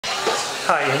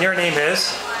Hi, and your name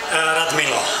is?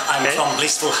 Radmillo. I'm from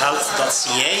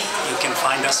blissfulhealth.ca. You can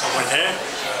find us over there.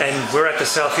 And we're at the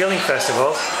Self-Healing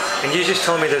Festival, and you just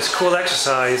told me this cool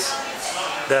exercise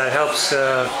that helps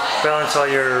balance all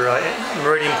your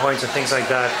meridian points and things like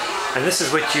that. And this is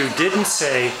what you didn't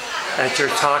say at your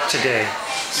talk today.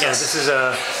 So Yes. This is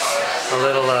a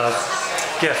little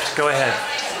gift. Go ahead.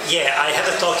 Yeah, I had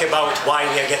a talk about why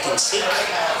we are getting sick,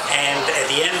 and at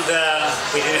the end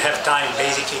we didn't have time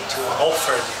basically to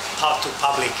offer to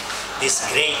public this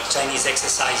great Chinese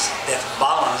exercise that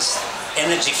balances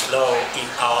energy flow in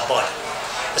our body.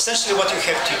 Essentially what you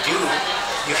have to do,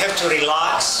 you have to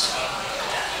relax,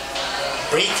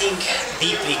 breathing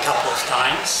deeply a couple of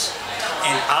times,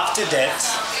 and after that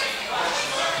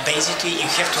basically you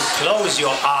have to close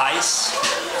your eyes,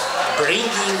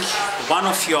 bringing one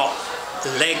of your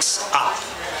legs up.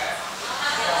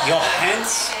 Your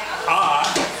hands are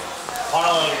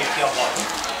parallel with your body.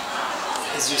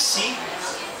 As you see,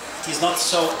 it is not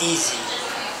so easy.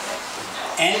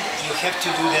 And you have to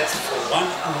do that for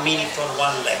 1 minute on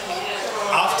one leg.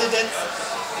 After that,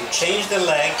 you change the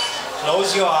leg,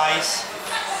 close your eyes,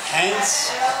 hands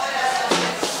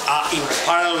are in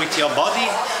parallel with your body,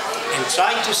 and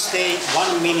try to stay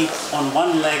 1 minute on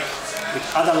one leg with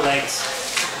other legs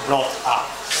brought up.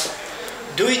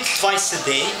 Do it twice a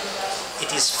day.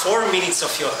 It is 4 minutes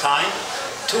of your time,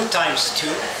 2 times 2.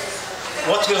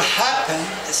 What will happen,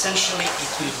 essentially,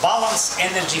 it will balance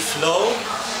energy flow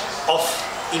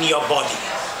in your body.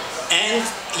 And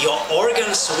your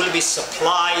organs will be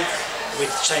supplied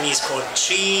with Chinese called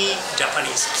Qi,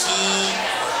 Japanese Ki,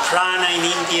 Prana in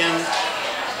Indian,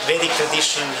 Vedic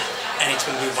tradition, and it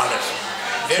will be wonderful.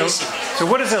 Very simple. So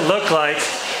what does it look like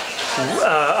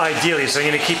ideally? So you're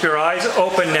going to keep your eyes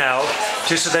open now,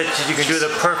 just so that you can do the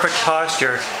perfect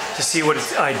posture to see what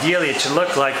ideally it should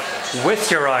look like with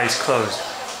your eyes closed.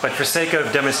 But for sake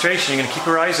of demonstration, you're going to keep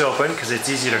your eyes open because it's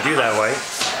easier to do that way.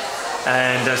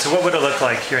 And so what would it look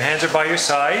like? Your hands are by your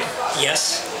side.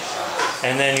 Yes.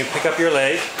 And then you pick up your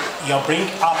leg. You bring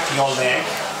up your leg.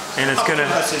 And it's going to...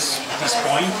 That's this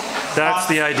point. That's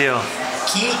the ideal.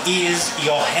 Key is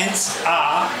your hands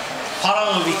are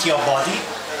parallel with your body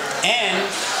and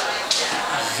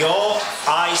your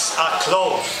eyes are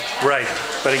closed. Right.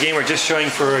 But again, we're just showing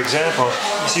for example.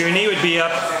 So your knee would be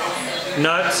up,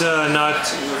 not.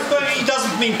 But it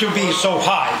doesn't mean to be so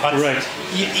high. But right.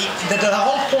 The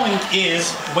whole point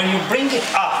is when you bring it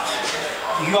up,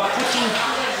 you are putting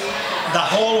the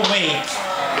whole weight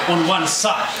on one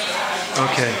side.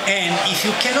 Okay. And if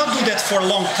you cannot do that for a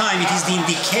long time, it is the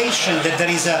indication that there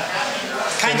is a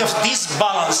kind of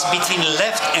disbalance between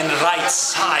left and right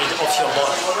side of your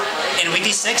body. And with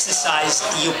this exercise,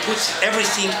 you put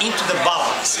everything into the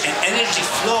balance and energy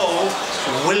flow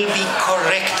will be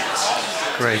corrected.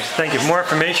 Great. Thank you. For more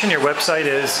information, your website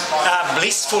is?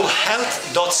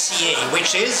 Blissfulhealth.ca,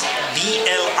 which is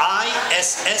blissful.ca.